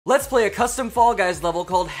Let's play a custom Fall Guys level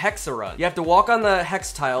called Hex-A-Run. You have to walk on the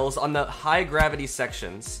hex tiles on the high gravity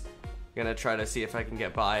sections. I'm gonna try to see if I can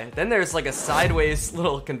get by. Then there's like a sideways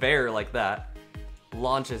little conveyor like that.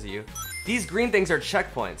 Launches you. These green things are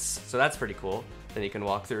checkpoints, so that's pretty cool. Then you can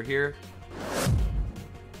walk through here.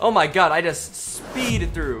 Oh my god, I just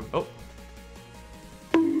speeded through. Oh.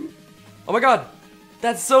 Oh my god,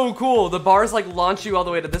 that's so cool. The bars like launch you all the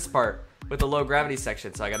way to this part with the low gravity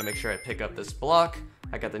section. So I gotta make sure I pick up this block.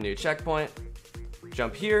 I got the new checkpoint.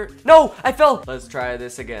 Jump here. No, I fell. Let's try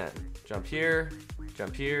this again. Jump here,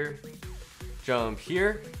 jump here, jump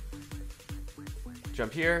here,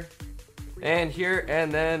 jump here, and here,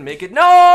 and then make it. No!